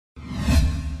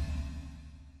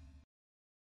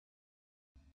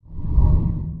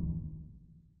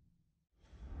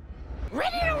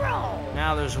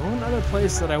Now there's one other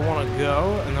place that I want to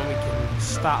go, and then we can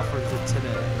stop for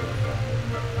today.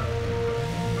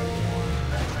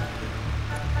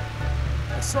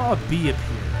 I saw a bee appear.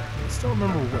 I still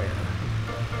remember where.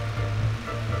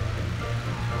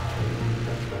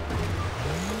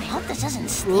 I hope this isn't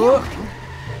stealing.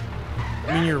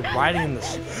 I mean, you're riding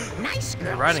this.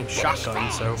 You're riding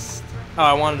shotgun, so. Oh,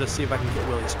 I wanted to see if I can get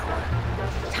Willie's car.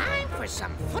 Time for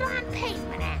some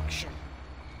foot-on-pavement action.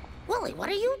 Willie, what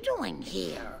are you doing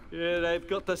here? Here I've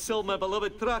got to sell my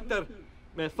beloved tractor.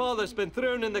 My father's been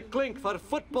thrown in the clink for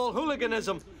football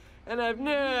hooliganism, and I've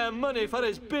no money for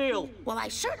his bail. Well, I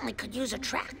certainly could use a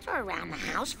tractor around the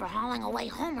house for hauling away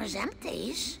Homer's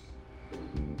empties.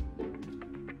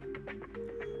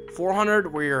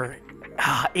 400, we're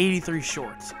 83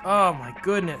 shorts. Oh my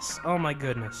goodness. Oh my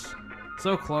goodness.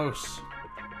 So close.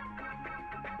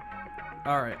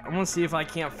 Alright, I want to see if I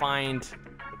can't find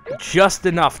just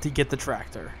enough to get the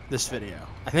tractor this video.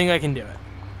 I think I can do it.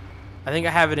 I think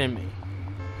I have it in me.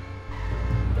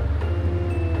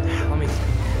 Let me think.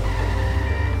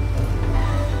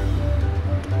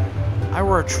 I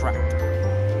were a tractor.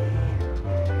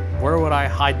 Where would I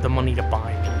hide the money to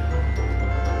buy it?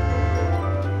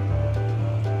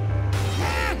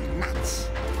 Nuts.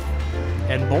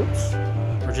 And bolts?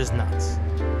 Or just nuts?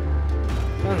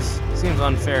 Seems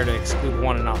unfair to exclude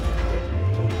one and not the other.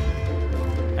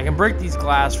 I can break these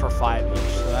glass for 5 each,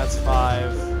 so that's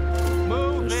 5.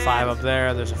 There's 5 up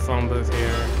there. There's a phone booth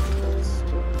here.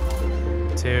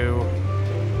 That's 2.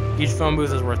 Each phone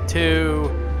booth is worth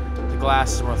 2. The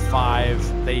glass is worth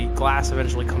 5. The glass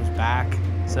eventually comes back,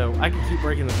 so I can keep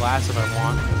breaking the glass if I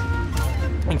want,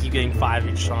 and keep getting 5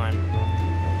 each time.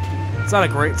 It's not a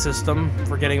great system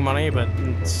for getting money, but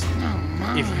it's,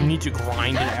 if you need to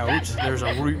grind it out, there's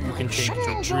a route you can take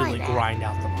to really grind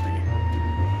out the money.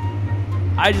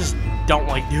 I just don't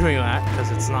like doing that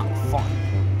because it's not fun.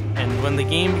 And when the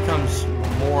game becomes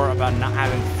more about not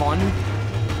having fun,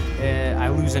 I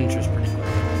lose interest pretty quick.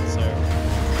 So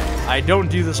I don't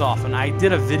do this often. I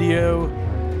did a video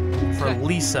for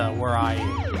Lisa where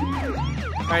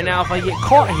right now, if I get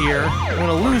caught here, I'm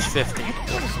gonna lose 50.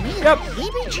 Yep.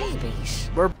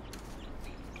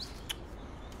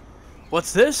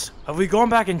 What's this? Have we gone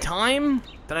back in time?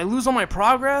 Did I lose all my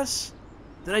progress?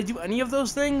 Did I do any of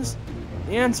those things?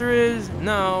 The answer is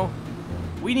no.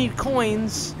 We need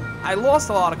coins. I lost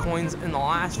a lot of coins in the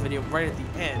last video right at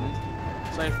the end.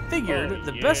 So I figured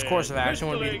the best course of action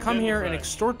would be to come here and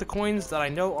extort the coins that I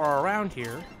know are around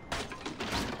here.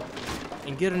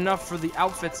 And get enough for the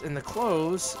outfits and the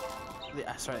clothes.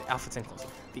 Outfits and clothes.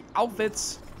 The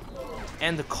outfits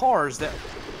and the cars the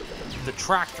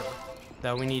tractor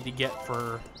that we need to get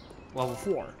for level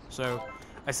 4. So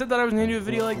I said that I was going to do a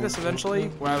video like this eventually,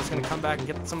 where I was going to come back and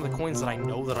get some of the coins that I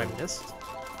know that I missed.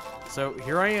 So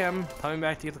here I am, coming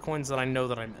back to get the coins that I know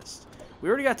that I missed. We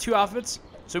already got 2 outfits,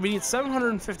 so we need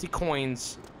 750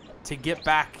 coins to get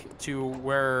back to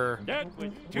where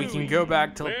we can go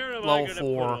back to level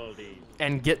 4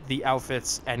 and get the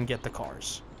outfits and get the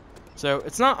cars. So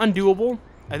it's not undoable.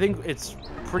 I think it's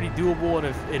pretty doable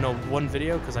in a one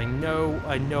video, because I know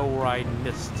where I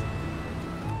missed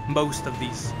most of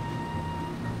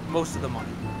the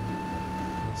money.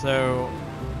 So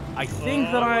I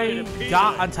think that I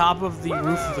got on top of the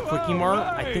roof of the Quickie Mart.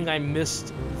 I think I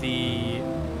missed the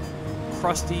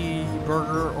Krusty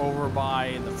Burger over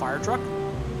by the fire truck.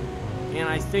 And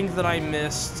I think that I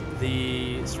missed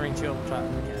the String-tailed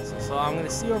traffic castle. So I'm going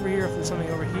to see over here if there's something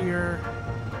over here.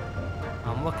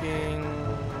 I'm looking.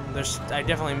 I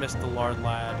definitely missed the Lard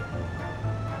Lad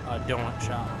donut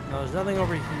shop. No, there's nothing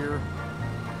over here.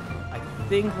 I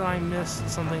think that I missed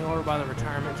something over by the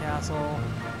retirement castle.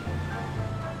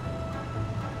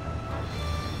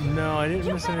 No, I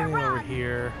didn't miss anything over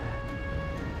here.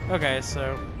 Okay,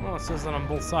 so, well, it says that on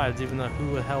both sides, even though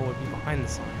who the hell would be behind the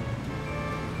sign?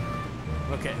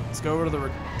 Okay, let's go over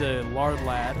to the Lard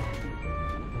Lad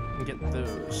and get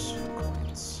those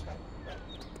coins.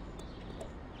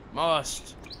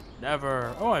 Must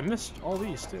never. Oh, I missed all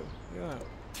these too. Yeah.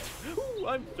 Ooh,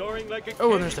 I'm soaring like a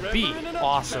oh, and there's the bee.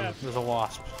 Awesome. There's a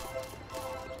wasp.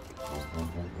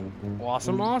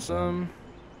 Awesome, awesome.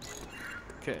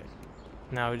 Okay.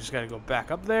 Now we just gotta go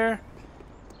back up there.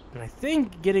 And I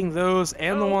think getting those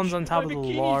and the ones on top of the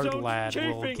Lard Lad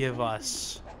will give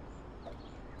us...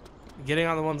 Getting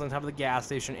on the ones on top of the gas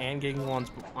station and getting the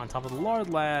ones on top of the Lard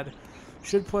Lad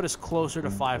should put us closer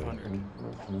to 500.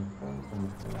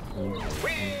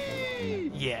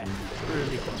 Yeah,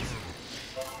 really close.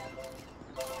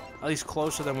 At least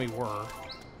closer than we were.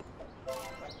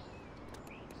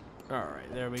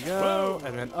 Alright, there we go.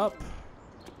 And then up.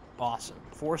 Awesome.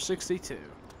 462.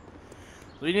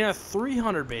 we need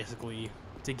 300 basically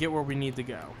to get where we need to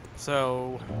go.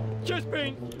 So, Chest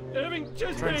pain! Having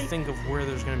chest trying to pain! think of where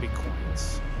there's going to be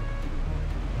coins.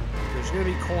 There's going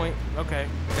to be coin. Okay,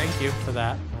 thank you for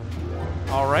that.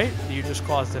 All right, you just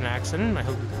caused an accident. I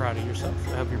hope you're proud of yourself.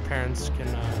 I hope your parents can.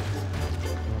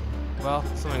 Well,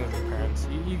 something with your parents.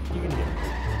 You can do it.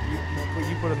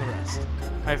 You put in the rest.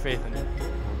 I have faith in you.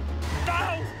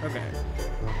 No! Okay.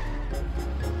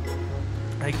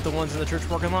 I get the ones in the church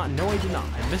parking lot? No, I did not.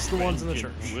 I missed the ones in the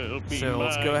church. So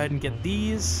let's go ahead and get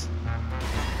these.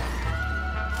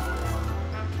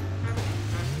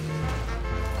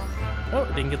 Oh,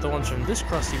 I didn't get the ones from this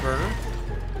crusty burger.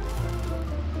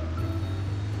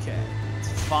 Okay, it's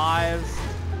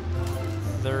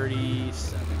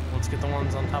 5:37. Let's get the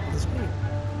ones on top of the screen.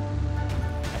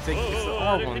 I think if there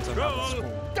are ones on top of the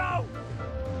screen. Go!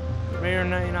 May or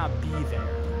may not be there.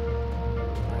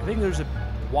 I think there's a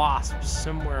wasp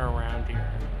somewhere around here.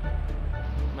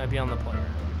 Might be on the player.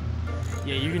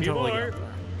 Yeah, you can totally get up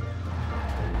there.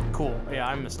 Cool. Yeah,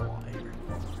 I missed a lot here.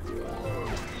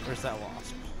 Where's that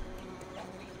wasp?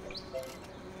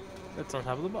 It's on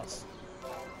top of the bus.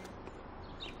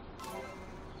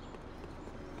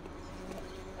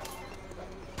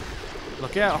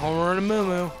 Look out, home run and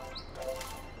moo-moo.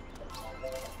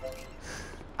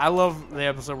 I love the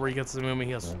episode where he gets the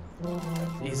moo-moo.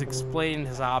 He's explaining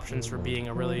his options for being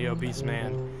a really obese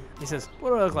man. He says, what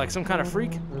do I look like, some kind of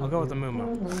freak? I'll go with the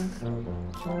moo-moo.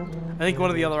 I think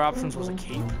one of the other options was a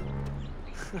cape.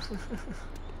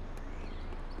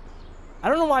 I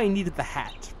don't know why he needed the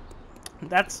hat.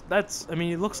 I mean,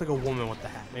 he looks like a woman with the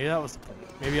hat. Maybe that was the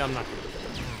point. Maybe I'm not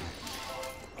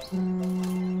good.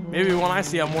 Maybe when I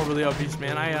see a morbidly obese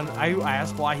man, I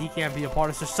ask why he can't be a part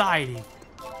of society.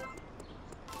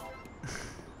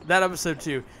 That episode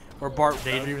too, where Bart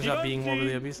daydreams about being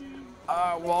morbidly obese.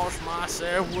 I wash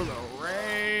myself with a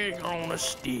rag on a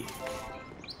stick.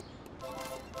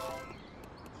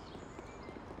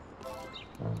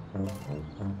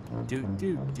 Do.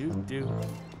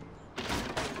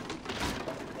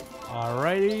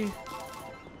 Alrighty.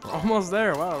 We're almost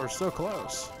there. Wow, we're so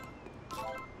close.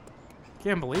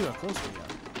 Can't believe how close we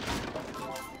got.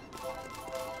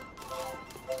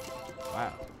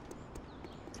 Wow.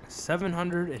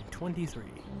 723.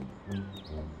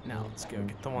 Now let's go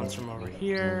get the ones from over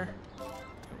here.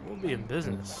 We'll be in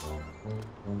business.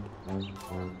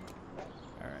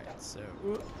 Alright, so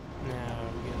now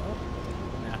get up.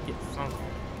 Now get funky.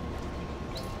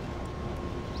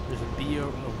 There's a bee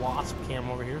over the wasp cam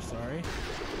over here, sorry.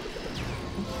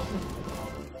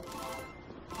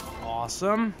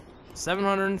 Awesome.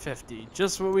 750.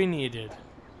 Just what we needed.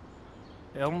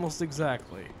 Almost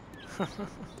exactly.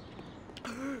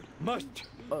 Must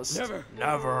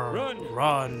never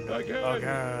run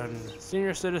again.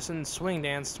 Senior citizen swing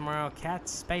dance tomorrow. Cat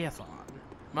spayathon.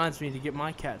 Reminds me to get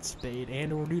my cat spayed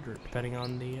and or neutered, depending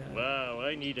on the wow,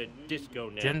 I need a disco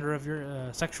now. gender of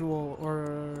your sexual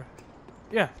or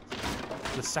yeah,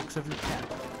 the sex of your cat.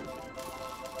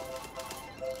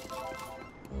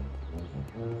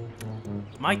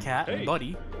 My cat, Hey,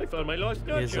 Buddy, I found my lost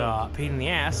is nacho. pain in the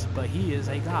ass, but he is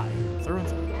a guy through and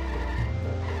through.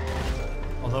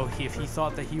 Although if he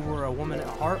thought that he were a woman at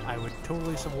heart, I would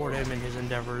totally support him in his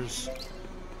endeavors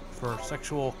for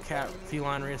sexual cat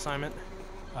feline reassignment.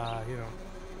 You know,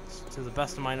 to the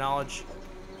best of my knowledge,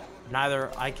 neither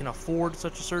I can afford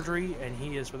such a surgery, and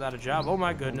he is without a job. Oh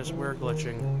my goodness, we're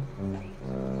glitching.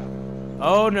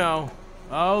 Oh no.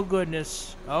 Oh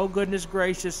goodness. Oh goodness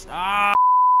gracious. Ah.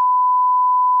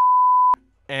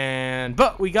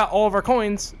 But we got all of our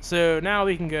coins, so now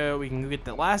we can go get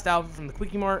the last outfit from the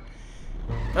Quickie Mart.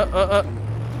 We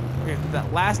get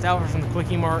that last outfit from the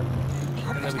Quickie Mart,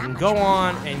 and then we can go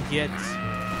on and get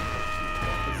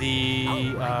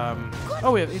the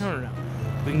oh, we have 800 now.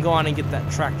 We can go on and get that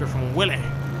tractor from Willie.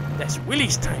 That's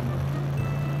Willie's time.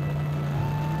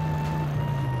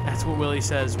 That's what Willie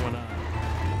says when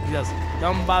he does.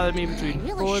 Don't bother me between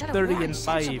 4:30 and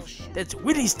 5. That's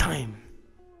Willie's time.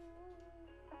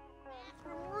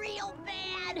 Real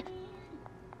bad.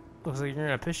 Looks like you're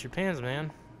gonna piss your pants, man.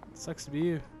 Sucks to be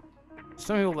you. There's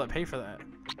some people that pay for that.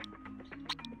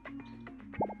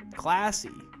 Classy.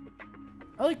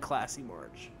 I like Classy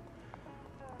March.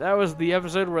 That was the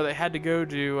episode where they had to go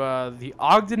to the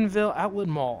Ogdenville Outlet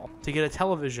Mall to get a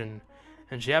television,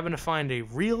 and she happened to find a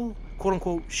real,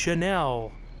 quote-unquote,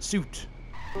 Chanel suit.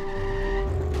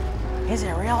 Is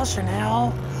it real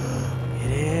Chanel?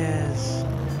 It is.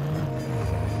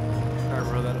 I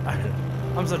remember that.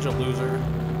 I'm such a loser.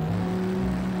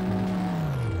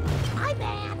 My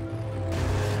bad.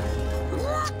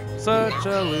 Look. Such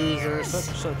a loser.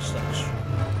 Such.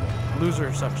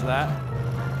 Loser such that.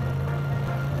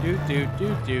 Do do do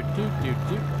do do do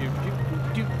do do do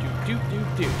do do do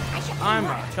do. I'm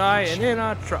a guy and in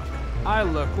a truck. I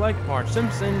look like Marge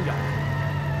Simpson, y'all.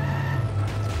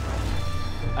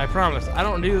 I promise, I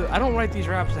don't write these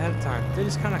raps ahead of time. They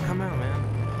just kind of come out,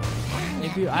 man.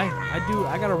 Maybe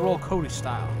I gotta roll Cody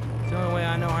style. It's the only way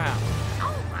I know how.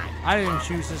 I didn't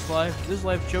choose this life. This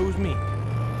life chose me.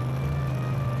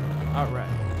 All right,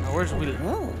 now where's Willie?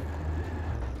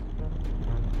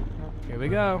 Here we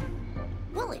go.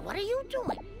 Willie, what are you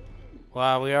doing?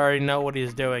 Well, we already know what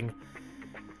he's doing.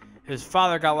 His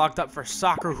father got locked up for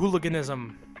soccer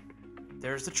hooliganism.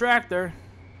 There's the tractor.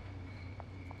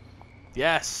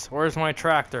 Yes, where's my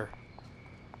tractor?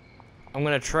 I'm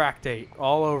gonna tractate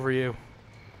all over you.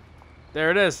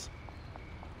 There it is.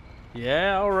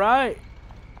 Yeah, alright.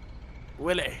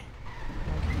 Willie.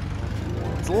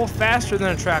 It's a little faster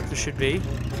than a tractor should be.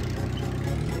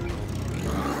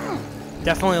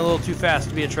 Definitely a little too fast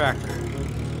to be a tractor.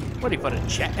 What, do you put a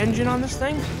jet engine on this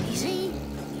thing? Easy.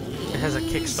 It has a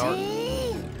kickstart.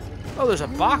 Oh, there's a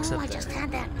box up I there. just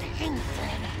had that ping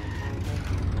thing.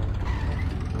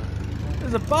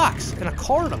 There's a box and a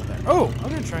card up there. Oh, I'm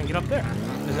gonna try and get up there.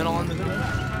 And then I'll end the video.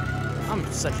 I'm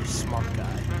such a smart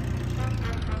guy.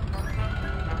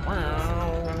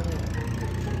 Wow.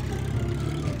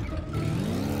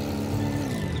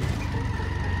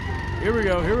 Here we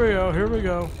go, here we go, here we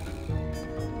go.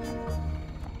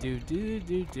 Do do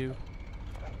do do.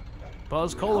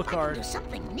 Buzz Cola card. Do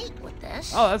something neat with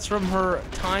this. Oh, that's from her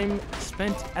time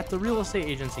spent at the real estate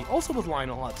agency. Also with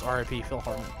Lionel Hutz, R.I.P. Phil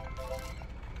Hartman.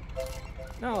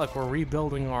 Now, look, we're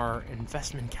rebuilding our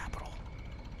investment capital.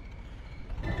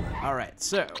 Alright,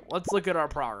 so, let's look at our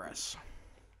progress.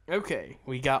 Okay,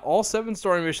 we got all 7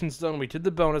 story missions done. We did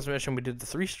the bonus mission. We did the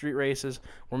 3 street races.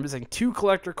 We're missing 2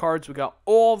 collector cards. We got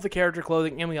all of the character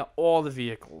clothing, and we got all the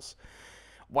vehicles.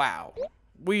 Wow.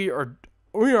 We are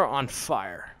on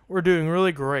fire. We're doing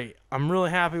really great. I'm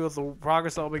really happy with the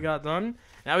progress that we got done.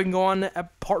 Now we can go on to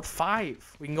part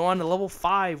 5. We can go on to level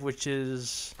 5, which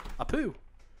is Apu.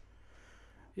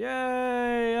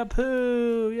 Yay,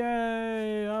 Apu!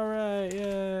 Yay! Alright,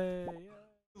 yay!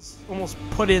 Almost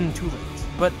put in too late.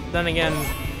 But then again,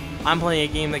 I'm playing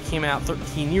a game that came out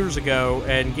 13 years ago,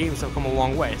 and games have come a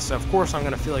long way. So of course I'm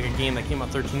going to feel like a game that came out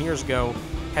 13 years ago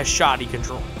has shoddy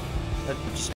control. That just